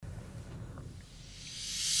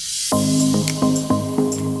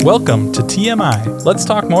Welcome to TMI, Let's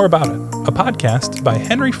Talk More About It, a podcast by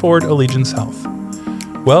Henry Ford Allegiance Health.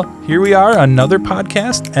 Well, here we are, another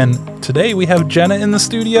podcast, and today we have Jenna in the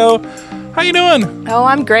studio. How you doing? Oh,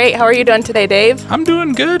 I'm great. How are you doing today, Dave? I'm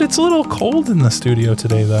doing good. It's a little cold in the studio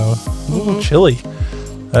today, though. A little chilly.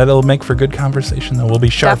 That'll make for good conversation, though. We'll be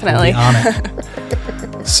sharp. Definitely. We'll be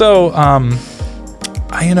on it. So,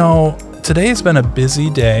 today's been a busy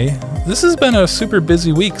day. This has been a super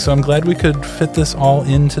busy week, so I'm glad we could fit this all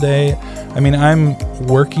in today. I mean, I'm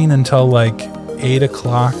working until like 8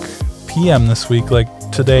 o'clock p.m. this week, like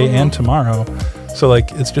today and tomorrow. So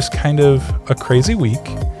like, it's just kind of a crazy week.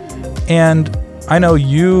 And I know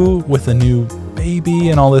you with a new baby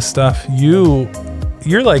and all this stuff,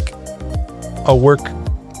 you're like a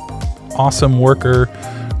awesome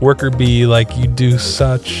worker bee. Like, you do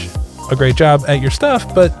such a great job at your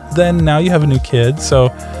stuff, but then now you have a new kid. So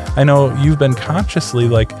I know you've been consciously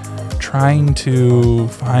like trying to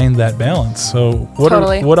find that balance. So what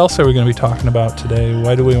else are we going to be talking about today?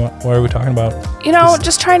 Why are we talking about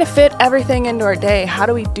just trying to fit everything into our day. How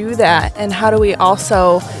do we do that? And how do we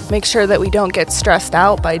also make sure that we don't get stressed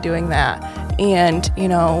out by doing that? And,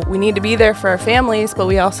 we need to be there for our families, but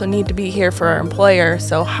we also need to be here for our employer.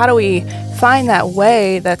 So how do we find that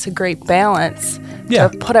way that's a great balance to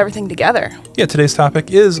put everything together? Yeah, today's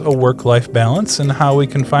topic is a work-life balance and how we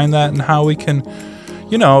can find that and how we can,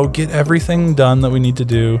 get everything done that we need to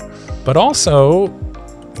do, but also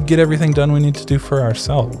get everything done we need to do for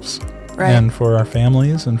ourselves and for our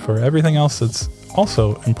families and for everything else that's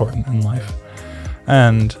also important in life.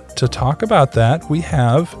 And to talk about that, we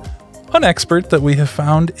have an expert that we have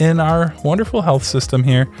found in our wonderful health system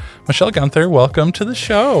here. Michelle Gunther, welcome to the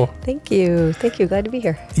show. Thank you. Glad to be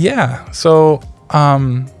here. Yeah. So,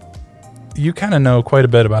 you kind of know quite a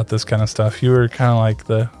bit about this kind of stuff. You were kind of like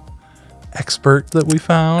the expert that we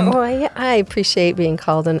found. Oh, I appreciate being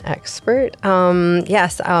called an expert.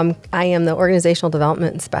 Yes, I am the organizational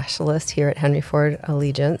development specialist here at Henry Ford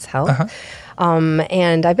Allegiance Health. Uh-huh.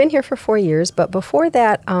 And I've been here for 4 years, but before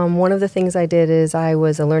that, one of the things I did is I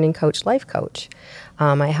was a learning coach, life coach.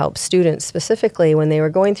 I helped students specifically when they were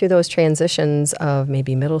going through those transitions of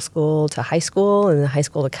maybe middle school to high school and then high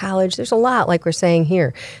school to college. There's a lot, like we're saying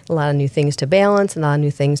here, a lot of new things to balance, a lot of new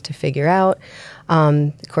things to figure out.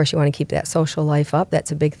 Of course, you want to keep that social life up.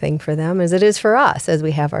 That's a big thing for them, as it is for us as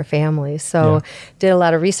we have our families. So did a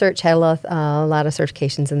lot of research, had a lot of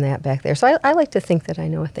certifications in that back there. So I like to think that I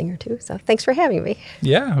know a thing or two. So thanks for having me.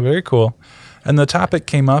 Yeah, very cool. And the topic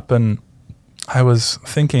came up, and I was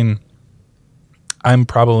thinking, I'm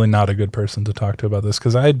probably not a good person to talk to about this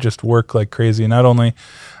because I just work like crazy. Not only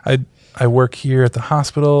I work here at the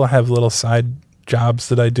hospital, I have little side jobs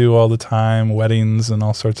that I do all the time, weddings and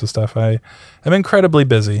all sorts of stuff. I am incredibly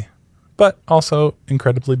busy, but also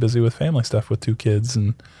incredibly busy with family stuff with 2 kids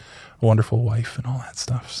and a wonderful wife and all that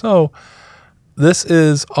stuff. So this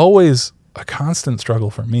is always a constant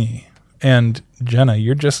struggle for me. And Jenna,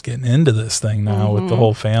 you're just getting into this thing now with the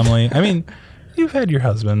whole family. I mean, you've had your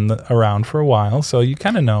husband around for a while, so you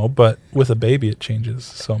kind of know, but with a baby, it changes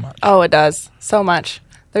so much. Oh, it does. So much.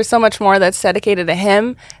 There's so much more that's dedicated to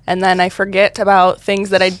him, and then I forget about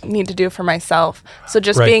things that I need to do for myself. So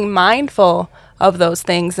just being mindful of those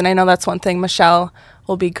things, and I know that's one thing Michelle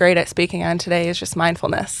will be great at speaking on today is just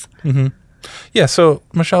mindfulness. Mm-hmm. Yeah, so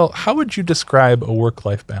Michelle, how would you describe a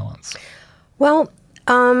work-life balance? Well,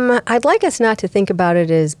 I'd like us not to think about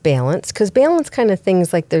it as balance, because balance kind of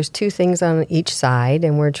things like there's 2 things on each side,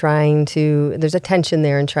 and there's a tension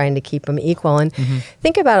there and trying to keep them equal. And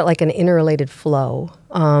think about it like an interrelated flow,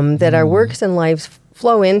 that our works and lives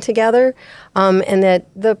flow in together, and that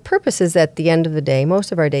the purpose is at the end of the day,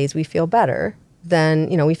 most of our days we feel better. Then,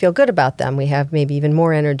 we feel good about them. We have maybe even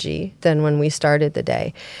more energy than when we started the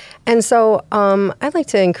day. And so I'd like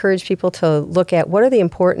to encourage people to look at what are the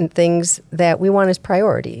important things that we want as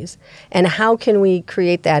priorities and how can we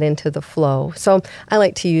create that into the flow. So I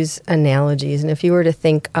like to use analogies. And if you were to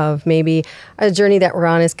think of maybe a journey that we're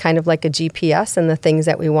on is kind of like a GPS, and the things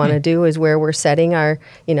that we want to do is where we're setting our,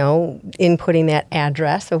 inputting that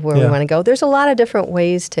address of where we want to go. There's a lot of different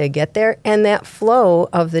ways to get there. And that flow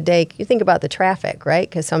of the day, you think about the traffic, right?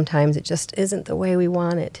 Because sometimes it just isn't the way we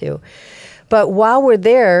want it to. But while we're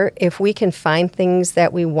there, if we can find things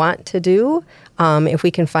that we want to do, if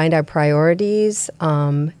we can find our priorities,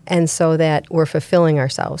 and so that we're fulfilling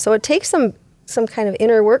ourselves. So it takes some some kind of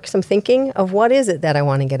inner work, some thinking of what is it that I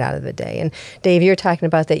want to get out of the day. And Dave, you're talking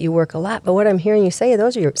about that you work a lot, but what I'm hearing you say,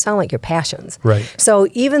 those are sound like your passions. Right. So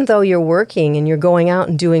even though you're working and you're going out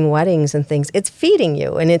and doing weddings and things, it's feeding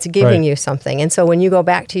you and it's giving you something. And so when you go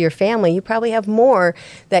back to your family, you probably have more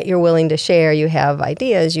that you're willing to share. You have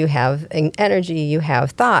ideas, you have energy, you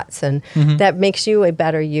have thoughts, and that makes you a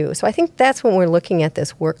better you. So I think that's when we're looking at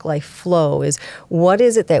this work-life flow, is what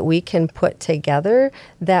is it that we can put together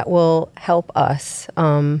that will help us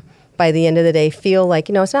by the end of the day feel like,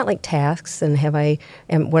 it's not like tasks and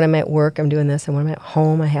when I'm at work, I'm doing this, and when I'm at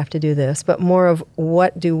home, I have to do this, but more of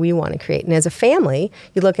what do we want to create. And as a family,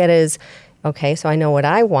 you look at it as, okay, so I know what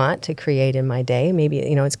I want to create in my day. Maybe,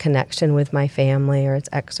 it's connection with my family, or it's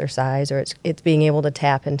exercise, or it's being able to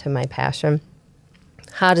tap into my passion.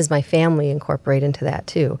 How does my family incorporate into that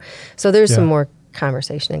too? So there's some more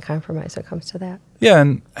conversation and compromise that comes to that. Yeah,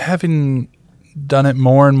 and having done it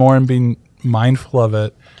more and more and being mindful of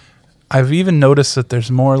it, I've even noticed that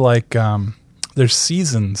there's more like there's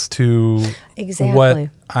seasons to what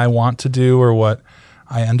I want to do or what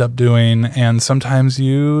I end up doing. And sometimes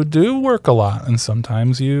you do work a lot, and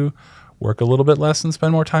sometimes you work a little bit less and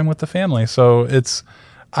spend more time with the family. So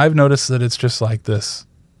I've noticed that it's just like this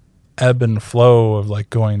ebb and flow of like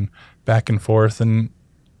going back and forth, and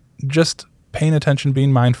just paying attention,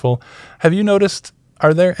 being mindful. Have you noticed,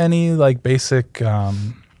 are there any like basic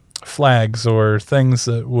flags or things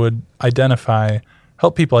that would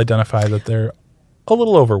help people identify that they're a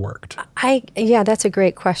little overworked? Yeah, that's a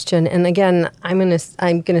great question. And again, I'm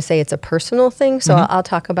gonna say it's a personal thing. So I'll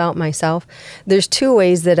talk about myself. There's two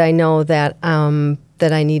ways that I know that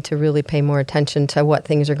that I need to really pay more attention to what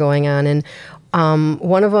things are going on. And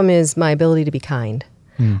one of them is my ability to be kind.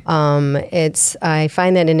 I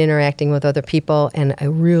find that in interacting with other people, and a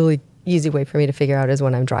really easy way for me to figure out is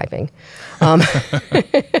when I'm driving.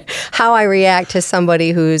 How I react to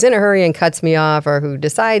somebody who's in a hurry and cuts me off, or who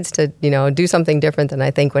decides to, do something different than I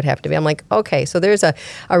think would have to be. I'm like, okay, so there's a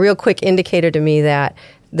real quick indicator to me that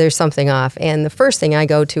there's something off. And the first thing I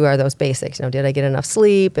go to are those basics. Did I get enough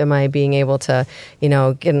sleep? Am I being able to,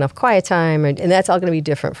 get enough quiet time? And that's all going to be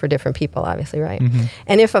different for different people, obviously, right?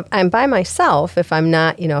 And if I'm by myself, if I'm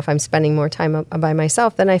not, if I'm spending more time by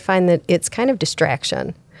myself, then I find that it's kind of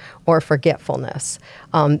distraction or forgetfulness.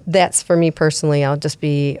 That's for me personally. I'll just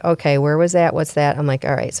be, okay, where was that? What's that? I'm like,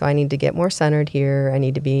 all right, so I need to get more centered here. I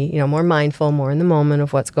need to be, more mindful, more in the moment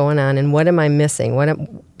of what's going on, and what am I missing?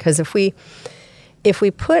 Because if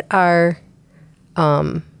we put our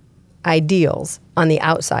ideals on the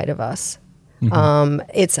outside of us,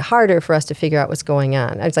 it's harder for us to figure out what's going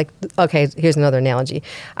on. It's like, okay, here's another analogy.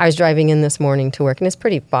 I was driving in this morning to work, and it's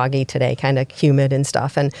pretty foggy today, kind of humid and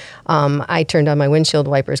stuff. And I turned on my windshield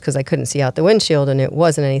wipers because I couldn't see out the windshield, and it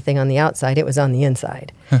wasn't anything on the outside. It was on the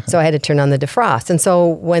inside. So I had to turn on the defrost. And so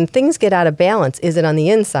when things get out of balance, is it on the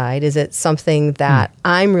inside? Is it something that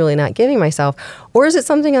I'm really not giving myself? Or is it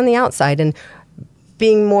something on the outside? And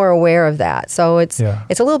being more aware of that. So it's a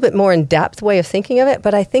little bit more in-depth way of thinking of it,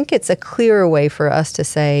 but I think it's a clearer way for us to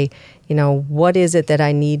say, what is it that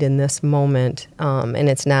I need in this moment? And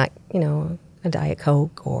it's not, a Diet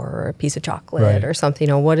Coke or a piece of chocolate or something.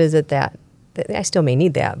 What is it that I still may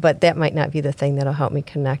need that, but that might not be the thing that'll help me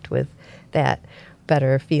connect with that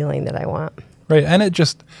better feeling that I want. Right. And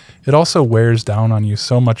it also wears down on you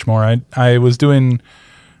so much more. I was doing...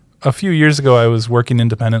 A few years ago, I was working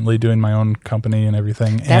independently, doing my own company and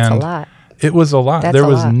everything. That's a lot. It was a lot. There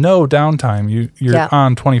was no downtime. You're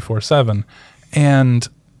on 24/7. And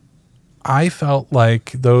I felt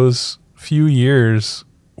like those few years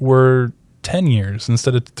were 10 years.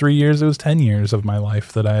 Instead of 3 years, it was 10 years of my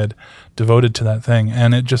life that I had devoted to that thing.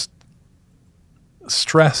 And it just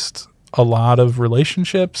stressed a lot of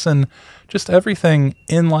relationships, and just everything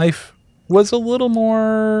in life was a little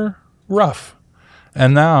more rough.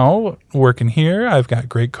 And now, working here, I've got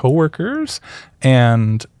great coworkers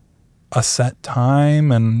and a set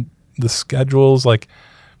time, and the schedules, like,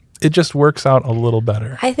 it just works out a little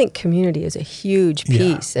better. I think community is a huge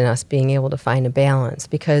piece in us being able to find a balance,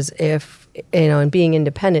 because if, and being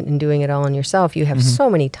independent and doing it all on yourself, you have so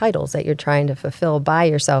many titles that you're trying to fulfill by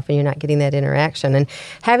yourself, and you're not getting that interaction. And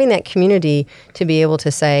having that community to be able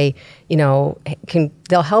to say,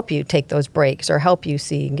 they'll help you take those breaks, or help you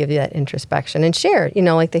see and give you that introspection and share,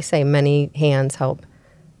 like they say, many hands help,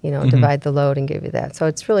 divide the load and give you that. So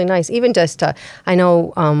it's really nice. Even just, I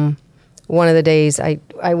know, one of the days I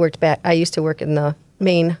worked back, I used to work in the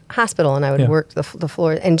main hospital, and I would Yeah. work the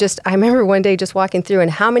floor. And just, I remember one day just walking through and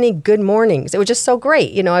how many good mornings. It was just so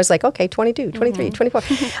great. I was like, okay, 22, 23, 24.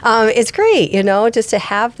 It's great, just to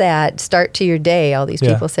have that start to your day, all these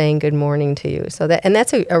Yeah. people saying good morning to you. So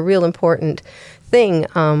that's a real important thing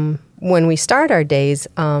when we start our days.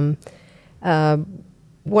 One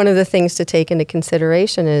of the things to take into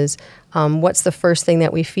consideration is what's the first thing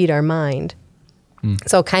that we feed our mind.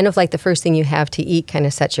 So kind of like the first thing you have to eat kind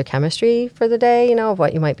of sets your chemistry for the day, of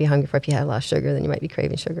what you might be hungry for. If you had a lot of sugar, then you might be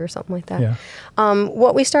craving sugar or something like that. Yeah.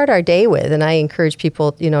 What we start our day with, and I encourage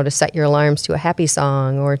people, to set your alarms to a happy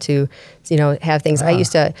song or to, have things.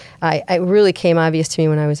 I really came obvious to me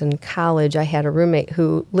when I was in college. I had a roommate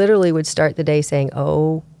who literally would start the day saying,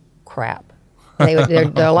 "Oh, crap."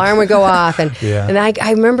 Their alarm would go off, and I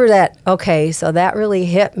remember that. Okay, so that really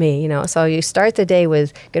hit me, So you start the day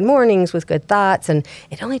with good mornings, with good thoughts, and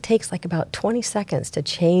it only takes like about 20 seconds to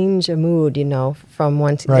change a mood, from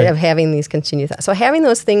one to of having these continued thoughts. So having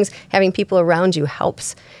those things, having people around you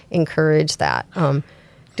helps encourage that.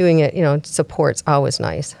 Doing it, support's always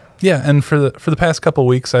nice. Yeah, and for the past couple of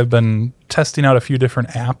weeks, I've been testing out a few different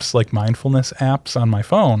apps, like mindfulness apps on my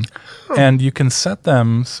phone, and you can set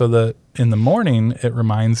them so that in the morning it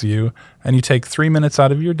reminds you, and you take 3 minutes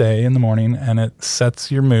out of your day in the morning, and it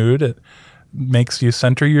sets your mood. It makes you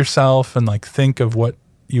center yourself and like think of what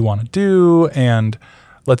you want to do, and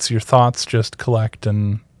lets your thoughts just collect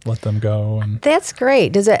and let them go. And that's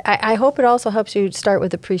great. Does it? I hope it also helps you start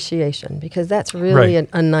with appreciation, because that's really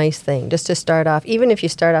a nice thing. Just to start off, even if you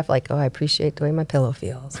start off like, I appreciate the way my pillow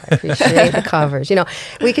feels. I appreciate the covers.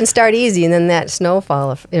 We can start easy, and then that snowball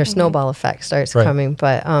effect starts coming.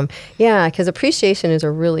 But because appreciation is a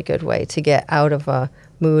really good way to get out of a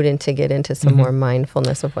mood and to get into some more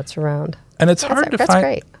mindfulness of what's around. And it's hard to find.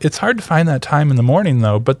 Great. It's hard to find that time in the morning,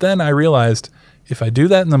 though. But then I realized, if I do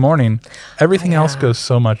that in the morning, everything else goes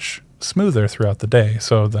so much smoother throughout the day.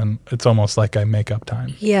 So then it's almost like I make up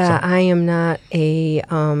time. Yeah, I am not a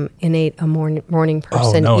morning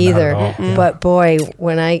person no, either. not at all. Yeah. But boy,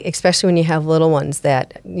 especially when you have little ones,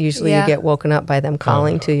 that usually you get woken up by them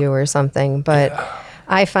calling to you or something. But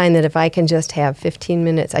I find that if I can just have 15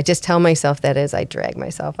 minutes, I just tell myself that as I drag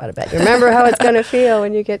myself out of bed. You remember how it's going to feel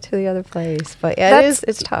when you get to the other place. But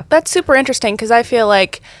it's tough. That's super interesting, because I feel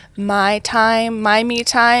like my me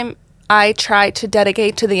time, I try to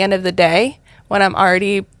dedicate to the end of the day when I'm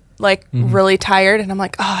already really tired, and I'm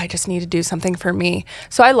like, I just need to do something for me.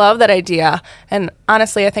 So I love that idea. And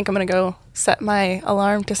honestly, I think I'm going to go set my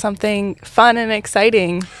alarm to something fun and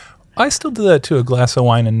exciting. I still do that too, a glass of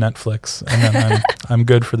wine and Netflix, and then I'm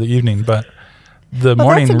good for the evening. But the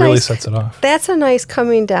morning really sets it off. That's a nice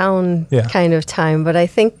coming down kind of time. But I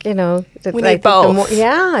think, we need both.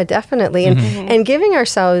 Definitely. And giving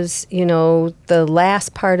ourselves, the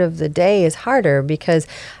last part of the day is harder, because,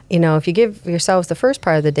 if you give yourselves the first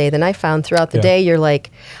part of the day, then I found throughout the day, you're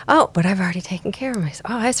like, but I've already taken care of myself.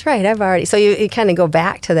 Oh, that's right. I've already. So you kind of go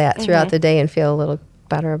back to that throughout the day and feel a little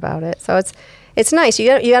better about it. So it's nice. You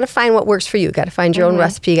got to find what works for you. You got to find your own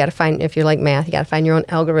recipe. You got to find, if you like math, you got to find your own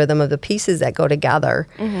algorithm of the pieces that go together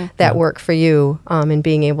that work for you, and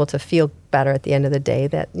being able to feel better at the end of the day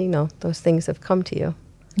that, those things have come to you.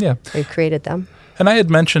 Yeah. You created them. And I had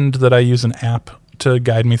mentioned that I use an app to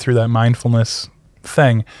guide me through that mindfulness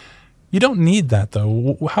thing. You don't need that,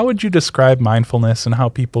 though. How would you describe mindfulness and how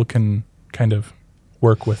people can kind of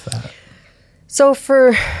work with that? So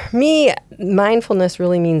for me, mindfulness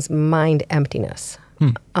really means mind emptiness.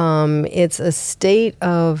 It's a state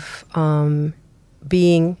of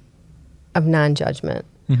being, of non-judgment.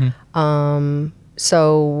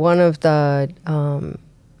 So one of the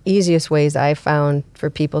easiest ways I found for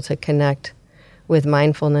people to connect with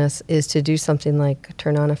mindfulness is to do something like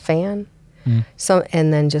turn on a fan,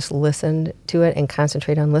 and then just listen to it and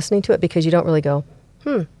concentrate on listening to it, because you don't really go,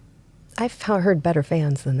 I've heard better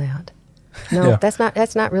fans than that. No, that's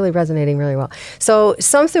not really resonating really well. So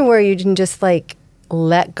something where you can just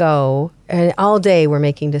let go, and all day we're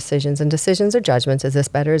making decisions, and decisions are judgments. Is this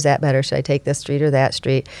better? Is that better? Should I take this street or that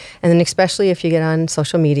street? And then especially if you get on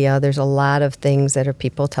social media, there's a lot of things that are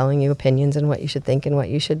people telling you opinions and what you should think and what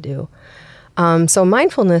you should do. So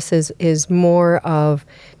mindfulness is more of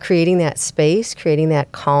creating that space, creating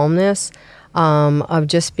that calmness, of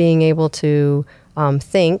just being able to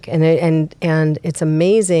think, and it's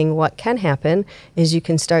amazing what can happen is you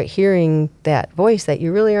can start hearing that voice that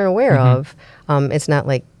you really aren't aware of. It's not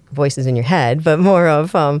like voices in your head, but more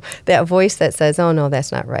of that voice that says, "Oh no,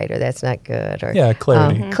 that's not right," or "That's not good," or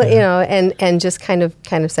clarity. And just kind of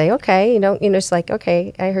say, "Okay, it's like,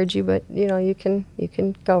 okay, I heard you, but you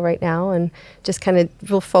can go right now," and just kind of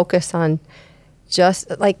real focus on just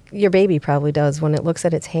like your baby probably does when it looks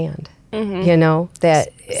at its hand. You know, that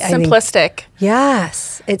simplistic.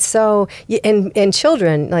 Yes, it's so. And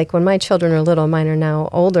children, like when my children are little, mine are now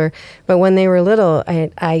older, but when they were little,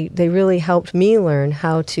 they really helped me learn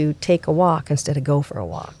how to take a walk instead of go for a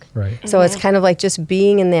walk. Right. So it's kind of like just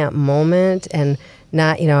being in that moment and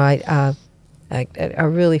not, you know, a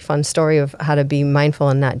really fun story of how to be mindful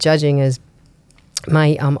and not judging is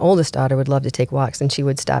my oldest daughter would love to take walks, and she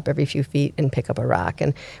would stop every few feet and pick up a rock,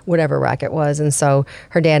 and whatever rock it was. And so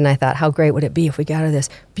her dad and I thought, how great would it be if we got her this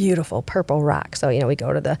beautiful purple rock? So, you know, we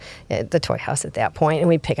go to the toy house at that point, and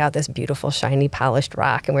we pick out this beautiful, shiny, polished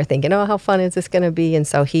rock, and we're thinking, oh, how fun is this going to be? And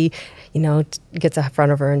so he, you know, gets in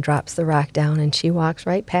front of her and drops the rock down, and she walks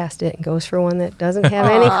right past it and goes for one that doesn't have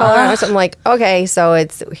any color on it. So I'm like, okay, so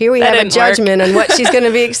it's here we have a judgment on what she's going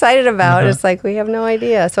to be excited about. It's like we have no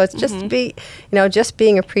idea. So it's just just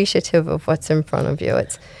being appreciative of what's in front of you.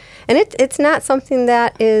 It's not something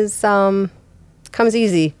that is comes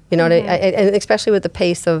easy, you know, and especially with the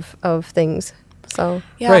pace of things. So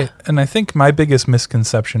right. And I think my biggest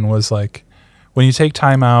misconception was like when you take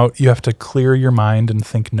time out, you have to clear your mind and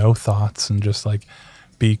think no thoughts and just like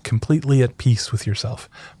be completely at peace with yourself.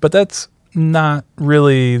 But that's not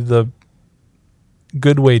really the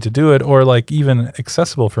good way to do it, or like even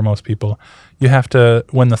accessible for most people. You have to,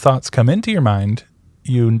 when the thoughts come into your mind,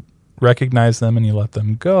 you recognize them and you let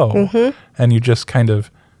them go, and you just kind of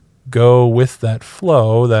go with that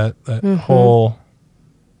flow, that whole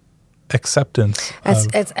acceptance.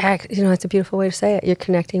 It's a beautiful way to say it. You're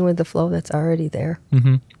connecting with the flow that's already there,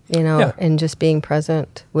 you know, and just being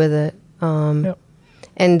present with it.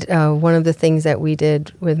 And one of the things that we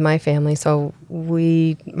did with my family, so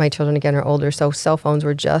my children again are older, so cell phones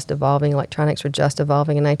were just evolving, electronics were just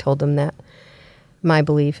evolving, and I told them that my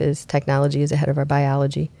belief is technology is ahead of our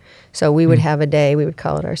biology. So we would have a day, we would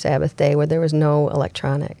call it our Sabbath day, where there was no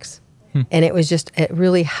electronics. And it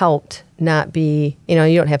really helped not be, you know,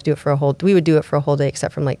 you don't have to do it we would do it for a whole day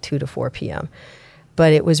except from like 2 to 4 p.m.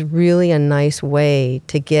 But it was really a nice way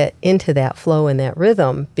to get into that flow and that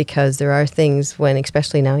rhythm, because there are things when,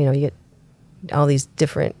 especially now, you know, you get all these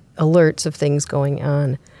different alerts of things going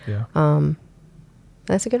on. Yeah.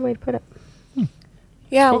 That's a good way to put it.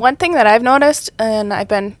 Yeah, one thing that I've noticed and I've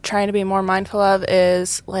been trying to be more mindful of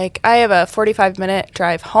is, like, I have a 45-minute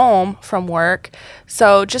drive home from work,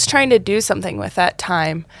 so just trying to do something with that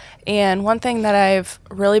time. And one thing that I've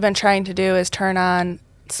really been trying to do is turn on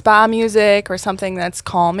spa music or something that's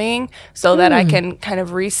calming so that I can kind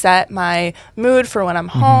of reset my mood for when I'm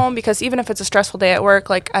home, because even if it's a stressful day at work,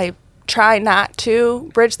 like, I try not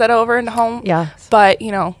to bridge that over into home. Yeah. But,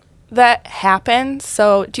 you know, that happens.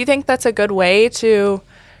 So do you think that's a good way to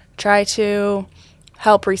try to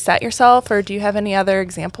help reset yourself, or do you have any other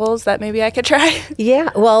examples that maybe I could try?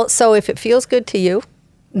 Yeah, well, so if it feels good to you,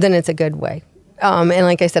 then it's a good way. And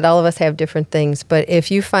like I said, all of us have different things, but if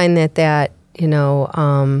you find that you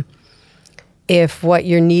know, if what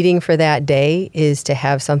you're needing for that day is to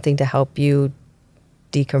have something to help you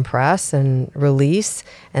decompress and release,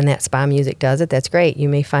 and that spa music does it, that's great. You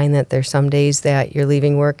may find that there's some days that you're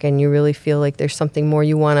leaving work and you really feel like there's something more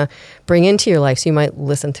you want to bring into your life, so you might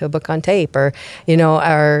listen to a book on tape, or, you know,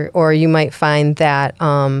 or you might find that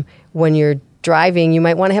when you're driving, you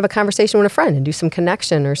might want to have a conversation with a friend and do some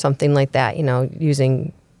connection or something like that, you know,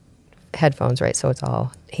 using headphones, right? So it's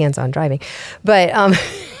all hands-on driving. But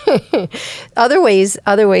other ways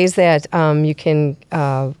that you can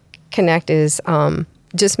connect is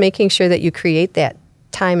just making sure that you create that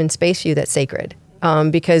time and space for you that's sacred.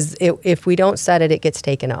 Because if we don't set it, it gets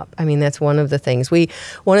taken up. I mean, that's one of the things.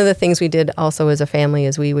 One of the things we did also as a family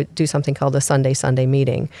is we would do something called a Sunday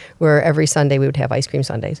meeting, where every Sunday we would have ice cream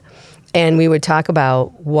sundaes. And we would talk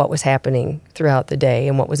about what was happening throughout the day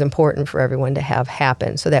and what was important for everyone to have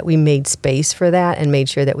happen, so that we made space for that and made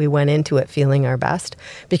sure that we went into it feeling our best.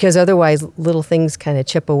 Because otherwise, little things kind of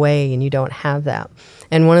chip away and you don't have that.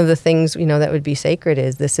 And one of the things, you know, that would be sacred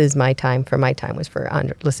is, this is my time. For my time was for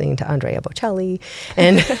listening to Andrea Bocelli.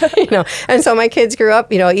 And, you know, and so my kids grew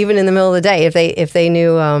up, you know, even in the middle of the day, if they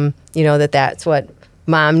knew, you know, that's what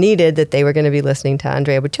Mom needed, that they were going to be listening to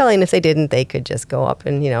Andrea Bocelli, and if they didn't, they could just go up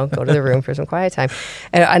and, you know, go to the room for some quiet time.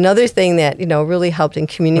 And another thing that, you know, really helped in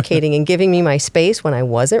communicating and giving me my space when I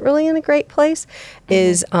wasn't really in a great place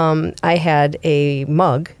is I had a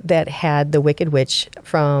mug that had the Wicked Witch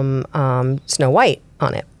from Snow White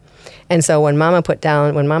on it. And so when Mama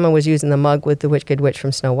was using the mug with the Wicked Witch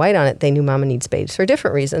from Snow White on it, they knew Mama needs space for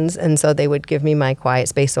different reasons. And so they would give me my quiet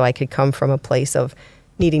space so I could come from a place of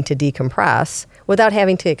needing to decompress without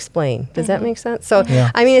having to explain. Does that make sense? So,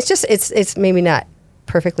 I mean, it's maybe not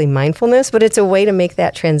perfectly mindfulness, but it's a way to make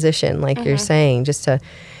that transition, like you're saying, just to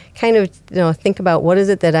kind of, think about what is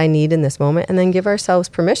it that I need in this moment, and then give ourselves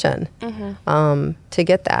permission to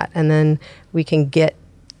get that. And then we can get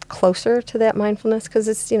closer to that mindfulness, because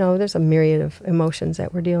it's, there's a myriad of emotions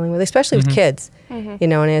that we're dealing with, especially with kids,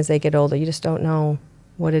 and as they get older, you just don't know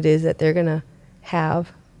what it is that they're going to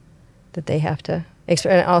have, that they have to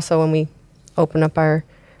experience. And also when we open up our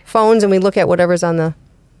phones and we look at whatever's on the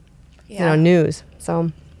news.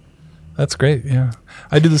 So that's great. Yeah.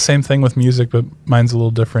 I do the same thing with music, but mine's a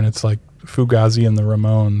little different. It's like Fugazi and the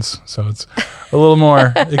Ramones. So it's a little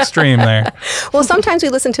more extreme there. Well, sometimes we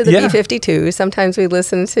listen to the B-52. Sometimes we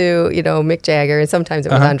listen to, Mick Jagger, and sometimes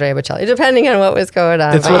it was Andrea Bocelli, depending on what was going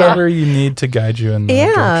on. It's whatever you need to guide you in the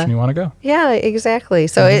direction you want to go. Yeah, exactly.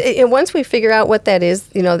 So once we figure out what that is,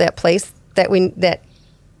 that place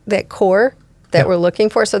that core that we're looking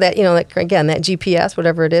for, so that, again, that GPS,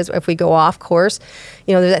 whatever it is, if we go off course,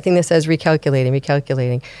 there's that thing that says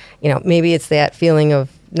recalculating. Maybe it's that feeling of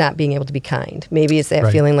not being able to be kind. Maybe it's that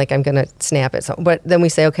feeling like I'm going to snap at something. But then we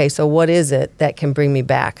say, okay, so what is it that can bring me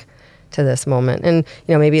back to this moment? And,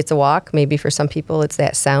 maybe it's a walk. Maybe for some people it's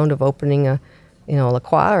that sound of opening a La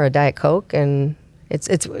Croix or a Diet Coke. And it's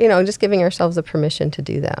just giving ourselves the permission to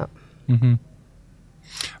do that. Mm-hmm.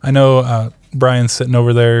 I know Brian's sitting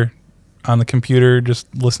over there on the computer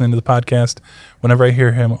just listening to the podcast. Whenever I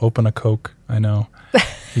hear him open a Coke, I know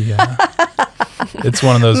it's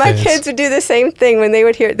one of those My days. kids would do the same thing when they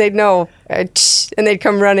would hear it. They'd know, and they'd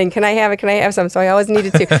come running. Can I have it? Can I have some? So I always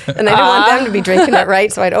needed to. And I didn't want them to be drinking it,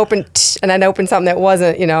 right? So I'd open, and I'd open something that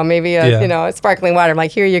wasn't, maybe a sparkling water. I'm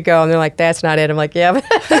like, here you go. And they're like, that's not it. I'm like, yeah.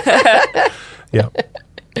 Yeah.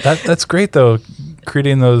 That's great, though,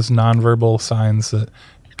 creating those nonverbal signs that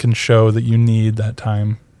can show that you need that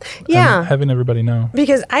time. Yeah. And having everybody know.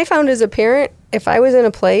 Because I found as a parent, if I was in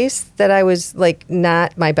a place that I was like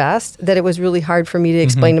not my best, that it was really hard for me to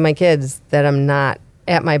explain to my kids that I'm not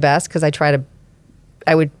at my best, because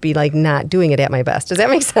I would be like not doing it at my best. Does that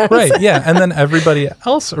make sense? Right, yeah. And then everybody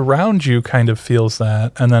else around you kind of feels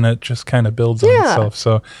that, and then it just kind of builds on itself.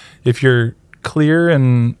 So if you're clear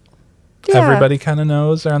and everybody kind of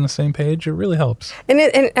knows they're on the same page, it really helps. And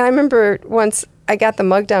I remember once I got the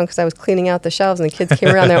mug down because I was cleaning out the shelves, and the kids came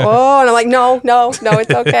around there, and I'm like, no,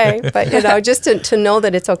 it's okay. But, just to know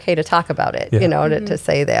that it's okay to talk about it, to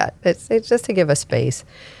say that. It's just to give a space.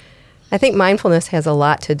 I think mindfulness has a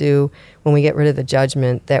lot to do when we get rid of the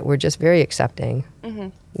judgment, that we're just very accepting,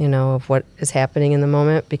 of what is happening in the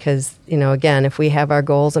moment. Because, again, if we have our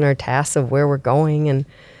goals and our tasks of where we're going,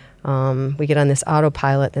 and we get on this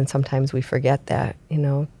autopilot, then sometimes we forget that,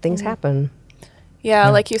 things happen. Yeah,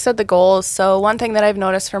 like you said, the goals. So one thing that I've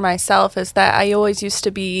noticed for myself is that I always used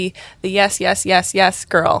to be the yes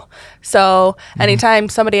girl. So anytime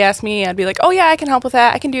somebody asked me, I'd be like, oh yeah, I can help with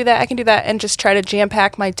that. I can do that. And just try to jam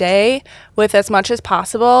pack my day with as much as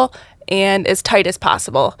possible and as tight as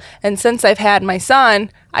possible. And since I've had my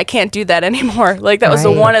son, I can't do that anymore. Like that was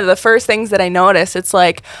one of the first things that I noticed. It's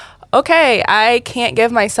like, okay, I can't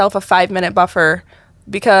give myself a 5-minute buffer,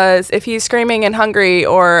 because if he's screaming and hungry,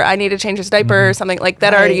 or I need to change his diaper or something, like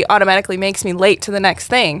that already automatically makes me late to the next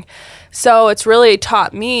thing. So it's really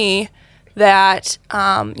taught me that,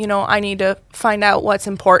 I need to find out what's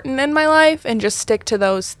important in my life and just stick to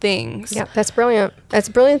those things. Yeah, that's brilliant. That's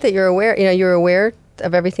brilliant that you're aware, you're aware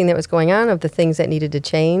of everything that was going on, of the things that needed to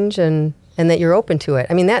change, and that you're open to it.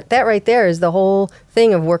 I mean, that right there is the whole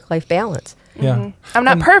thing of work-life balance. Yeah. I'm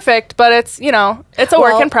not perfect, but it's, it's a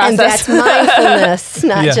work in process. And that's mindfulness,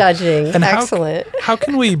 not judging. And excellent. How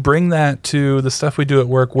can we bring that to the stuff we do at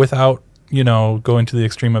work without, going to the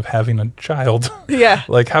extreme of having a child? Yeah.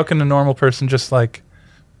 Like, how can a normal person just, like,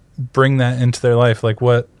 bring that into their life? Like,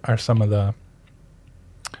 what are some of the...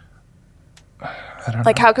 I don't know.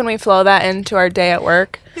 Like, how can we flow that into our day at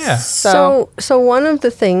work? Yeah. So one of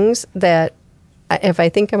the things that, if I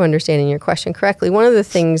think I'm understanding your question correctly, one of the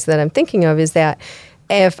things that I'm thinking of is that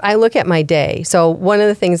if I look at my day, so one of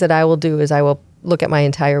the things that I will do is I will look at my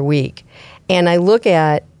entire week, and I look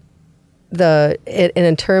at it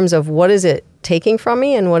in terms of what is it taking from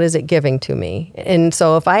me and what is it giving to me. And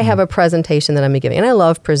so if I have a presentation that I'm giving, and I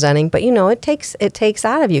love presenting, but it takes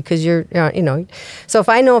out of you, because you're so if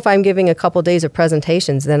I know if I'm giving a couple days of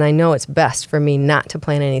presentations, then I know it's best for me not to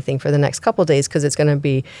plan anything for the next couple days, because it's going to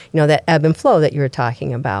be that ebb and flow that you were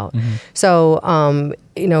talking about. So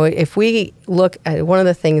if we look at one of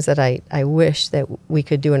the things that I wish that we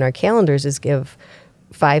could do in our calendars is give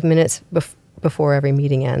 5 minutes before every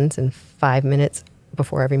meeting ends, and 5 minutes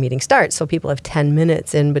before every meeting starts. So people have 10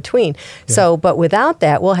 minutes in between. Yeah. So, but without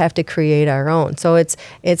that, we'll have to create our own. So it's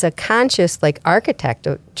a conscious like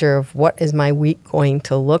architecture of what is my week going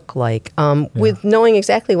to look like, with knowing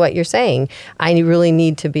exactly what you're saying. I really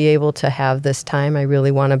need to be able to have this time. I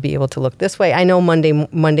really want to be able to look this way. I know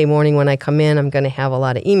Monday morning when I come in, I'm going to have a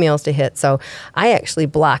lot of emails to hit. So I actually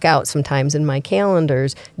block out sometimes in my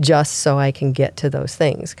calendars just so I can get to those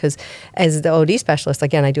things. Because as the OD specialist,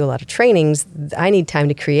 again, I do a lot of trainings. I need time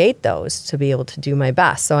to create those to be able to do my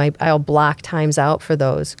best. So I'll block times out for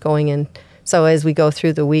those going in. So as we go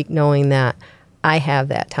through the week, knowing that I have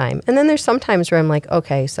that time. And then there's some times where I'm like,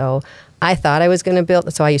 okay, so I thought I was going to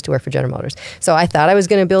build, so I used to work for General Motors. So I thought I was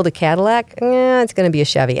going to build a Cadillac. It's going to be a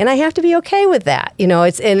Chevy. And I have to be okay with that. You know,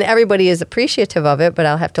 and everybody is appreciative of it, but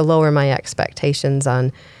I'll have to lower my expectations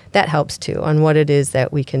on, that helps too, on what it is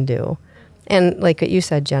that we can do. And like what you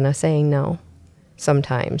said, Jenna, saying no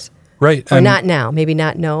sometimes. Right. Or not now. Maybe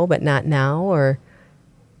not no, but not now. Or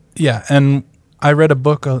yeah. And I read a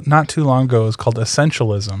book not too long ago. It's called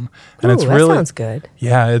Essentialism. And it's that really, sounds good.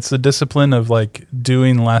 Yeah. It's the discipline of like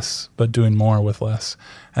doing less, but doing more with less.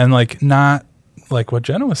 And like not like what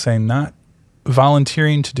Jenna was saying, not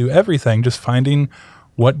volunteering to do everything, just finding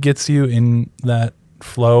what gets you in that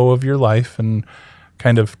flow of your life and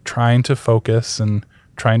kind of trying to focus and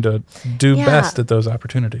trying to do best at those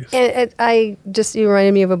opportunities. And you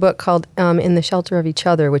reminded me of a book called In the Shelter of Each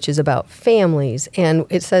Other, which is about families. And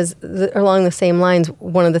it says along the same lines,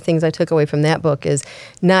 one of the things I took away from that book is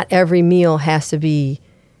not every meal has to be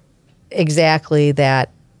exactly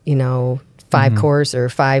that, 5 course or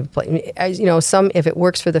 5, some, if it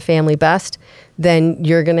works for the family best, then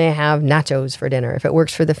you're going to have nachos for dinner. If it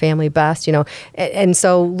works for the family best, and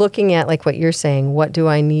so looking at like what you're saying, what do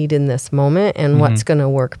I need in this moment and what's going to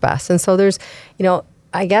work best? And so there's,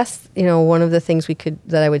 I guess, one of the things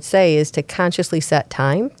that I would say is to consciously set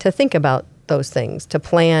time to think about those things, to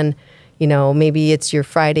plan. Maybe it's your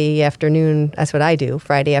Friday afternoon. That's what I do.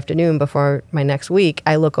 Friday afternoon before my next week,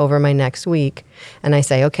 I look over my next week and I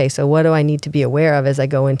say, okay, so what do I need to be aware of as I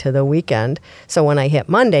go into the weekend? So when I hit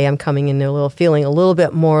Monday, I'm coming in feeling a little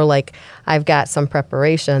bit more like I've got some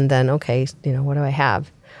preparation than, okay, what do I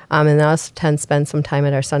have? And then I'll tend to spend some time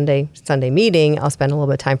at our Sunday meeting. I'll spend a little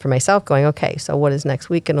bit of time for myself going, okay, so what is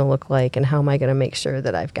next week going to look like? And how am I going to make sure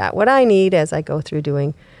that I've got what I need as I go through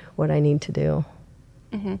doing what I need to do?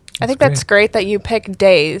 Mm-hmm. I think that's great that you pick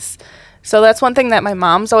days. So that's one thing that my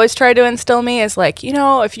mom's always tried to instill me is like,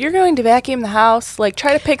 if you're going to vacuum the house, like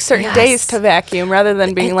try to pick certain days to vacuum rather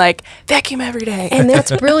than being like, vacuum every day. And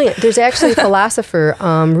that's brilliant. There's actually a philosopher,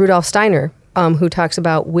 Rudolf Steiner, who talks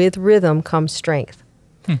about with rhythm comes strength.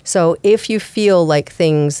 So if you feel like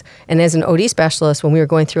things, and as an OD specialist, when we were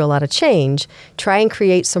going through a lot of change, try and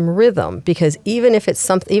create some rhythm, because even if it's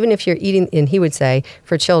something, even if you're eating, and he would say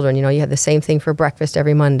for children, you have the same thing for breakfast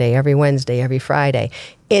every Monday, every Wednesday, every Friday.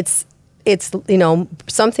 It's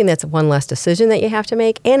something that's one less decision that you have to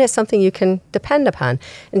make, and it's something you can depend upon.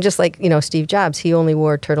 And just like, Steve Jobs, he only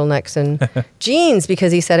wore turtlenecks and jeans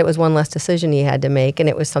because he said it was one less decision he had to make, and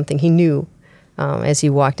it was something he knew as he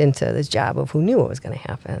walked into this job of who knew what was going to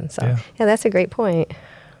happen. So, yeah, that's a great point.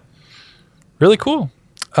 Really cool.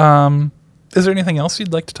 Is there anything else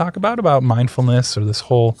you'd like to talk about mindfulness or this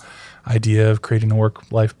whole idea of creating a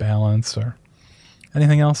work-life balance, or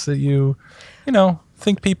anything else that you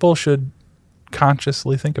think people should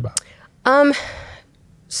consciously think about?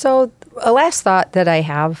 So a last thought that I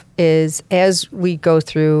have is, as we go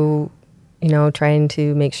through trying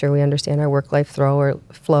to make sure we understand our work-life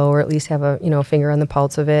flow, or at least have a finger on the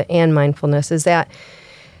pulse of it, and mindfulness, is that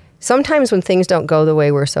sometimes when things don't go the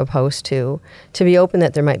way we're supposed to be open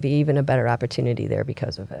that there might be even a better opportunity there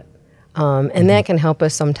because of it. And that can help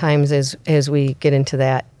us sometimes as we get into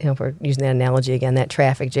that, if we're using that analogy again, that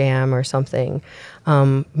traffic jam or something.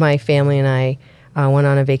 My family and I went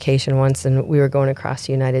on a vacation once, and we were going across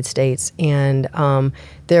the United States, and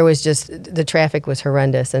there was the traffic was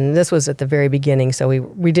horrendous, and this was at the very beginning, so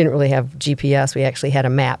we didn't really have GPS. We actually had a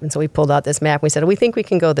map, and so we pulled out this map, and we said, we think we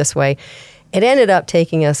can go this way. It ended up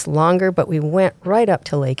taking us longer, but we went right up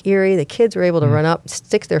to Lake Erie. The kids were able to run up,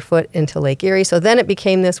 stick their foot into Lake Erie. So then it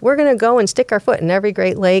became this, we're going to go and stick our foot in every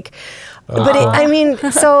Great Lake.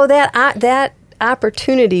 But so that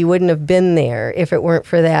opportunity wouldn't have been there if it weren't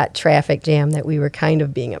for that traffic jam that we were kind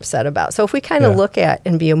of being upset about. So if we kind of look at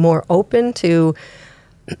and be more open to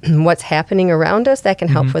what's happening around us, that can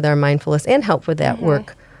help with our mindfulness and help with that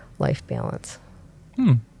work-life balance.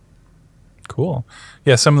 Cool.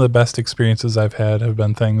 Yeah, some of the best experiences I've had have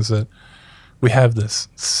been things that we have this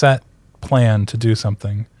set plan to do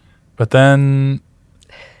something, but then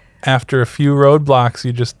after a few roadblocks,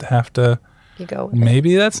 you just have to you go with it.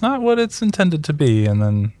 maybe that's not what it's intended to be, and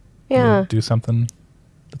then Yeah. we do something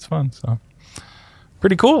that's fun. So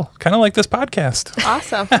pretty cool. Kind of like this podcast.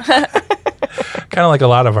 Awesome. Kind of like a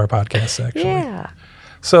lot of our podcasts, actually. Yeah.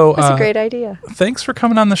 So That's a great idea. thanks for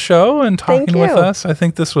coming on the show and Thank talking with you. us. I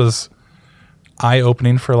think this was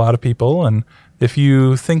eye-opening for a lot of people. And if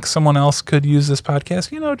you think someone else could use this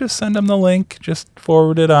podcast, just send them the link. Just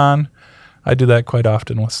forward it on. I do that quite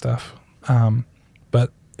often with stuff.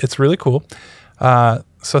 But it's really cool.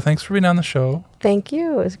 So thanks for being on the show. Thank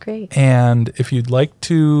you. It was great. And if you'd like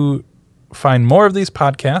to find more of these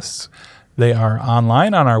podcasts, they are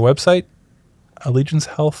online on our website,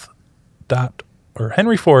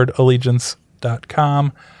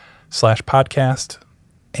 henryfordallegiance.com/podcast.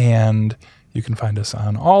 And you can find us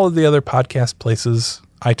on all of the other podcast places,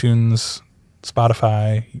 iTunes,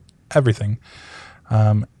 Spotify, everything.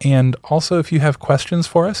 And also, if you have questions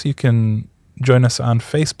for us, you can join us on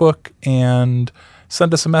Facebook and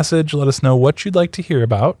send us a message. Let us know what you'd like to hear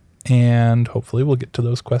about, and hopefully we'll get to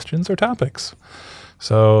those questions or topics.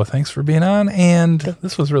 So thanks for being on, and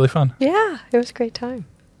this was really fun. Yeah, it was a great time.